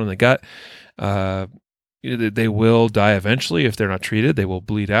shoot someone in the gut, they will die eventually if they're not treated. They will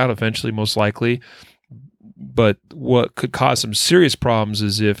bleed out eventually, most likely. But what could cause some serious problems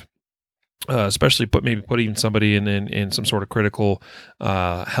is if, especially put even somebody in some sort of critical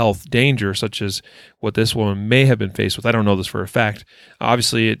health danger, such as what this woman may have been faced with. I don't know this for a fact.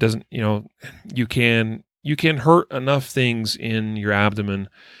 Obviously, it doesn't. You can hurt enough things in your abdomen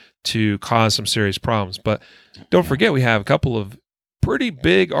to cause some serious problems. But don't forget, we have a couple of pretty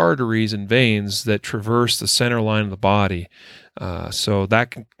big arteries and veins that traverse the center line of the body. So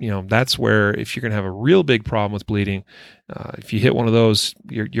that that's where, if you're going to have a real big problem with bleeding, if you hit one of those,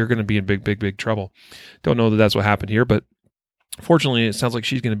 you're going to be in big trouble. Don't know that that's what happened here, but fortunately, it sounds like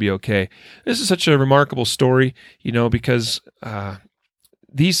she's going to be okay. This is such a remarkable story, because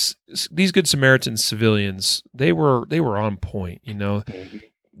these Good Samaritan civilians, they were on point.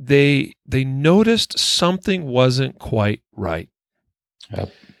 They noticed something wasn't quite right. Yep.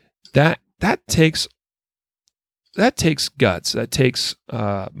 That takes guts. That takes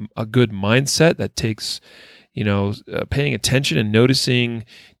a good mindset. That takes paying attention and noticing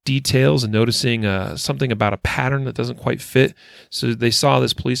details and noticing something about a pattern that doesn't quite fit. So they saw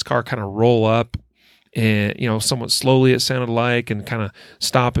this police car kind of roll up and somewhat slowly, it sounded like, and kind of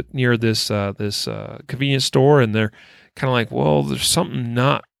stop it near this convenience store, and they're kind of like, well, there's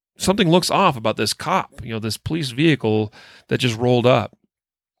something looks off about this cop, this police vehicle that just rolled up.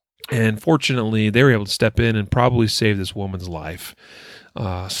 And fortunately, they were able to step in and probably save this woman's life.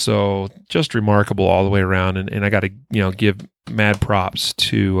 So just remarkable all the way around. And I got to, give mad props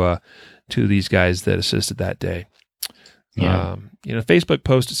to these guys that assisted that day. Yeah. A Facebook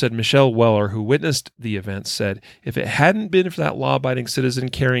post, it said Michelle Weller, who witnessed the event, said, if it hadn't been for that law-abiding citizen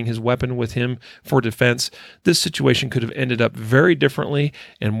carrying his weapon with him for defense, this situation could have ended up very differently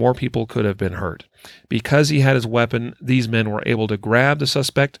and more people could have been hurt. Because he had his weapon, these men were able to grab the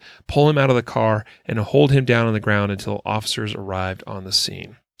suspect, pull him out of the car, and hold him down on the ground until officers arrived on the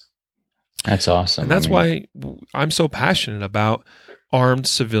scene. That's awesome. And that's why I'm so passionate about armed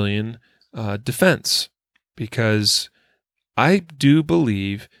civilian defense, because I do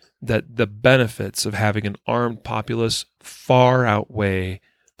believe that the benefits of having an armed populace far outweigh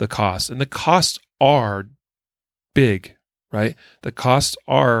the costs. And the costs are big, right? The costs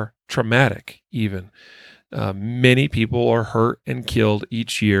are traumatic even. Many people are hurt and killed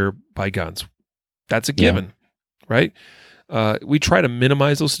each year by guns. That's a given, right? We try to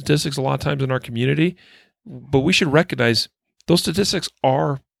minimize those statistics a lot of times in our community, but we should recognize those statistics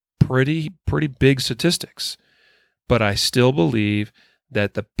are pretty big statistics. But I still believe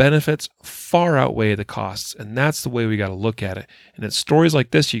that the benefits far outweigh the costs, and that's the way we got to look at it. And it's stories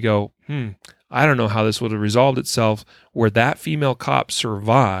like this, you go, I don't know how this would have resolved itself where that female cop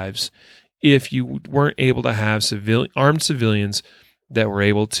survives if you weren't able to have armed civilians that were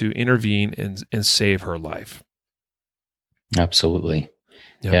able to intervene and save her life. Absolutely.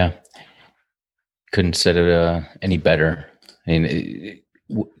 Yeah. Couldn't said it any better. I mean,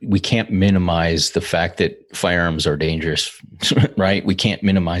 we can't minimize the fact that firearms are dangerous, right? We can't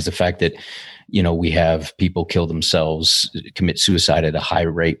minimize the fact that, we have people kill themselves, commit suicide at a high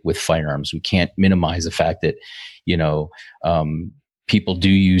rate with firearms. We can't minimize the fact that, people do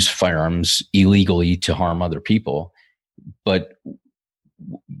use firearms illegally to harm other people, but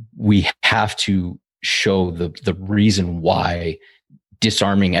we have to show the reason why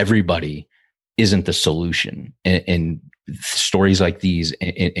disarming everybody isn't the solution. And stories like these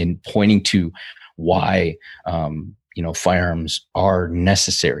and pointing to why, firearms are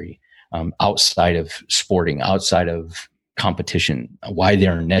necessary outside of sporting, outside of competition, why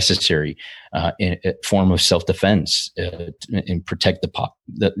they're necessary in a form of self-defense and protect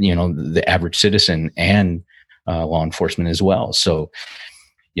the average citizen and law enforcement as well. So,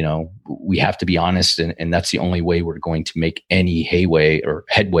 we have to be honest, and that's the only way we're going to make any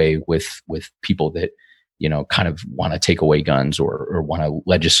headway with people that, kind of want to take away guns or want to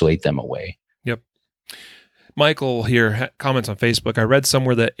legislate them away. Yep. Michael here comments on Facebook, I read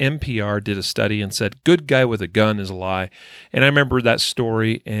somewhere that NPR did a study and said, good guy with a gun is a lie. And I remember that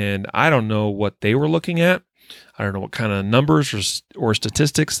story, and I don't know what they were looking at. I don't know what kind of numbers or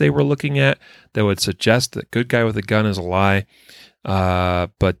statistics they were looking at that would suggest that good guy with a gun is a lie.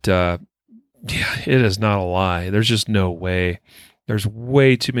 But it is not a lie. There's just no way. There's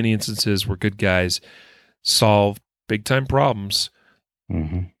way too many instances where good guys solve big time problems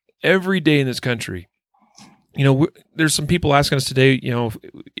every day in this country. There's some people asking us today,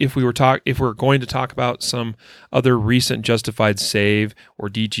 if we're going to talk about some other recent justified save or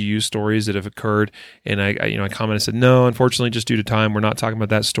DGU stories that have occurred. And I commented, I said, no, unfortunately, just due to time, we're not talking about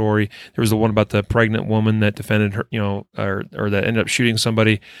that story. There was the one about the pregnant woman that defended her, or that ended up shooting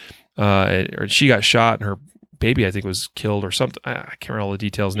somebody, or she got shot and her baby, I think, was killed or something. I can't remember all the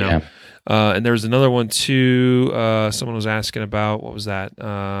details now. Yeah. And there was another one too. Someone was asking about, what was that?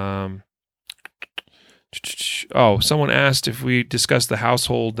 Someone asked if we discussed the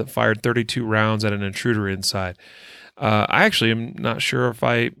household that fired 32 rounds at an intruder inside. I actually am not sure if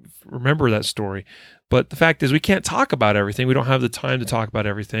I remember that story, but the fact is we can't talk about everything. We don't have the time to talk about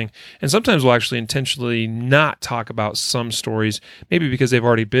everything. And sometimes we'll actually intentionally not talk about some stories, maybe because they've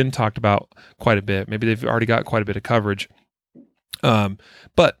already been talked about quite a bit. Maybe they've already got quite a bit of coverage. So,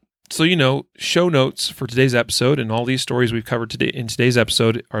 show notes for today's episode and all these stories we've covered today in today's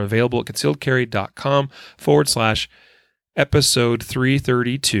episode are available at concealedcarry.com/episode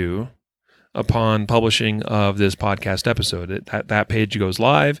 332 upon publishing of this podcast episode. That page goes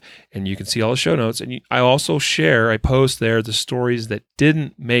live and you can see all the show notes. And I post there the stories that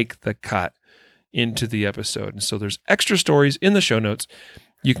didn't make the cut into the episode. And so there's extra stories in the show notes.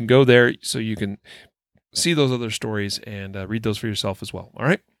 You can go there so you can see those other stories and read those for yourself as well. All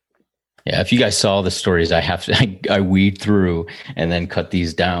right. Yeah, if you guys saw the stories, I weed through and then cut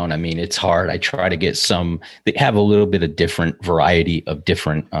these down. I mean, it's hard. I try to get they have a little bit of different variety of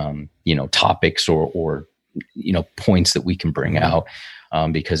different, topics or points that we can bring out.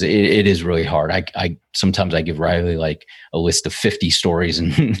 Because it is really hard. I sometimes I give Riley like a list of 50 stories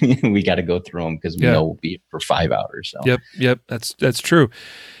and we got to go through them because we know we'll be for 5 hours. So. Yep. That's true.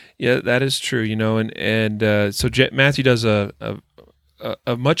 Yeah, that is true. So Matthew does a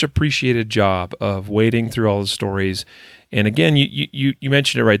much appreciated job of wading through all the stories. And again, you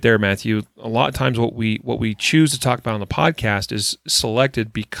mentioned it right there, Matthew. A lot of times what we choose to talk about on the podcast is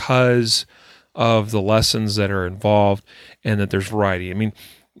selected because of the lessons that are involved and that there's variety. I mean,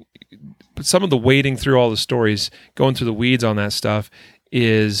 but some of the wading through all the stories, going through the weeds on that stuff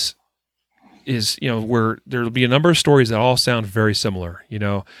is where there'll be a number of stories that all sound very similar.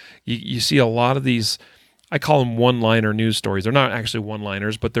 You see a lot of these, I call them one-liner news stories. They're not actually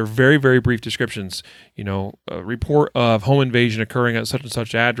one-liners, but they're very, very brief descriptions. A report of home invasion occurring at such and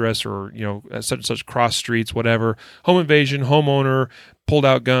such address, or at such and such cross streets, whatever. Home invasion, homeowner pulled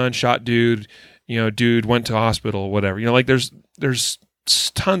out gun, shot dude. Dude went to hospital, whatever. There's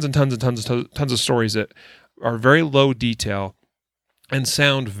tons and tons and tons of stories that are very low detail and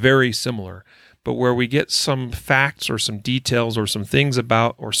sound very similar. But where we get some facts or some details or some things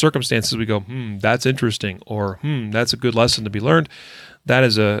about or circumstances, we go, that's interesting, or that's a good lesson to be learned. That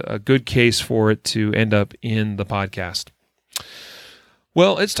is a good case for it to end up in the podcast.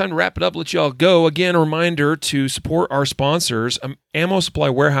 Well, it's time to wrap it up. Let you all go. Again, a reminder to support our sponsors. Ammo Supply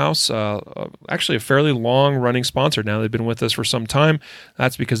Warehouse, actually a fairly long-running sponsor now. They've been with us for some time.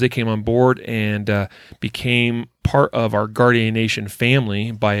 That's because they came on board and became part of our Guardian Nation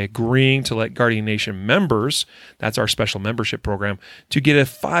family by agreeing to let Guardian Nation members, that's our special membership program, to get a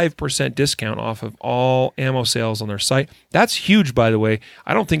 5% discount off of all ammo sales on their site. That's huge, by the way.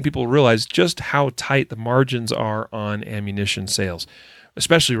 I don't think people realize just how tight the margins are on ammunition sales,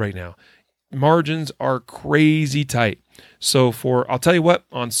 especially right now. Margins are crazy tight. So I'll tell you what,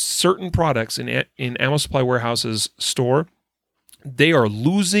 on certain products in Ammo Supply Warehouse's store, they are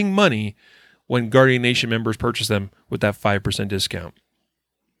losing money when Guardian Nation members purchase them with that 5% discount.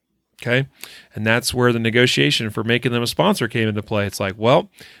 Okay? And that's where the negotiation for making them a sponsor came into play. It's like, well,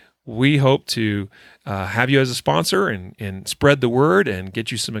 we hope to have you as a sponsor and spread the word and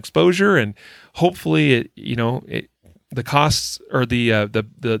get you some exposure, and hopefully the costs or the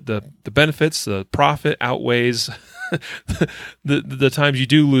benefits, the profit outweighs the times you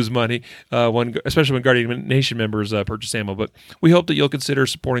do lose money, especially when Guardian Nation members purchase ammo. But we hope that you'll consider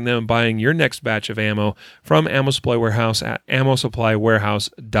supporting them and buying your next batch of ammo from Ammo Supply Warehouse at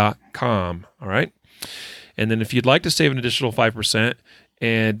ammosupplywarehouse.com. All right? And then if you'd like to save an additional 5%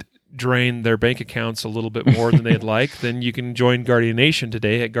 and drain their bank accounts a little bit more than they'd like, then you can join Guardian Nation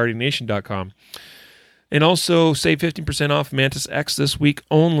today at guardiannation.com. And also save 15% off Mantis X this week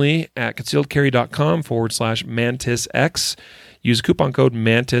only at concealedcarry.com/Mantis X. Use coupon code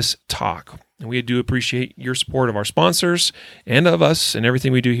MantisTalk. And we do appreciate your support of our sponsors and of us and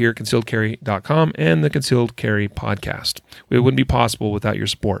everything we do here at concealedcarry.com and the Concealed Carry podcast. It wouldn't be possible without your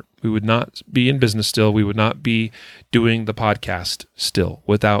support. We would not be in business still. We would not be doing the podcast still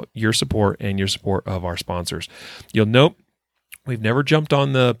without your support and your support of our sponsors. You'll note we've never jumped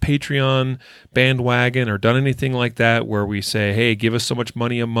on the Patreon bandwagon or done anything like that where we say, hey, give us so much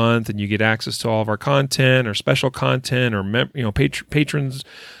money a month and you get access to all of our content or special content or patrons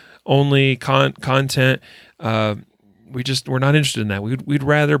only content. We're not interested in that. We'd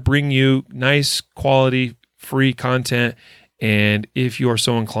rather bring you nice quality free content, and if you are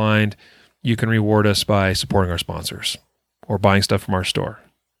so inclined, you can reward us by supporting our sponsors or buying stuff from our store.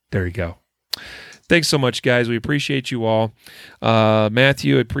 There you go. Thanks so much, guys. We appreciate you all.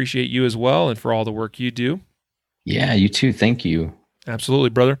 Matthew, I appreciate you as well and for all the work you do. Yeah, you too. Thank you. Absolutely,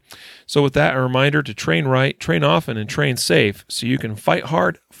 brother. So with that, a reminder to train right, train often, and train safe so you can fight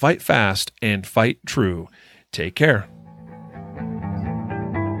hard, fight fast, and fight true. Take care.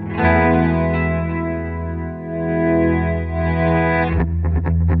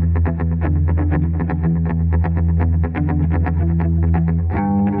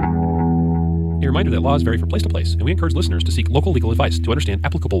 Reminder that laws vary from place to place, and we encourage listeners to seek local legal advice to understand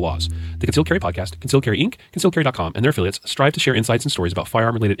applicable laws. The Concealed Carry Podcast, Concealed Carry Inc., ConcealedCarry.com, and their affiliates strive to share insights and stories about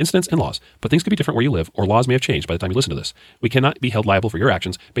firearm-related incidents and laws, but things could be different where you live, or laws may have changed by the time you listen to this. We cannot be held liable for your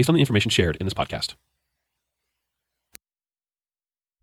actions based on the information shared in this podcast.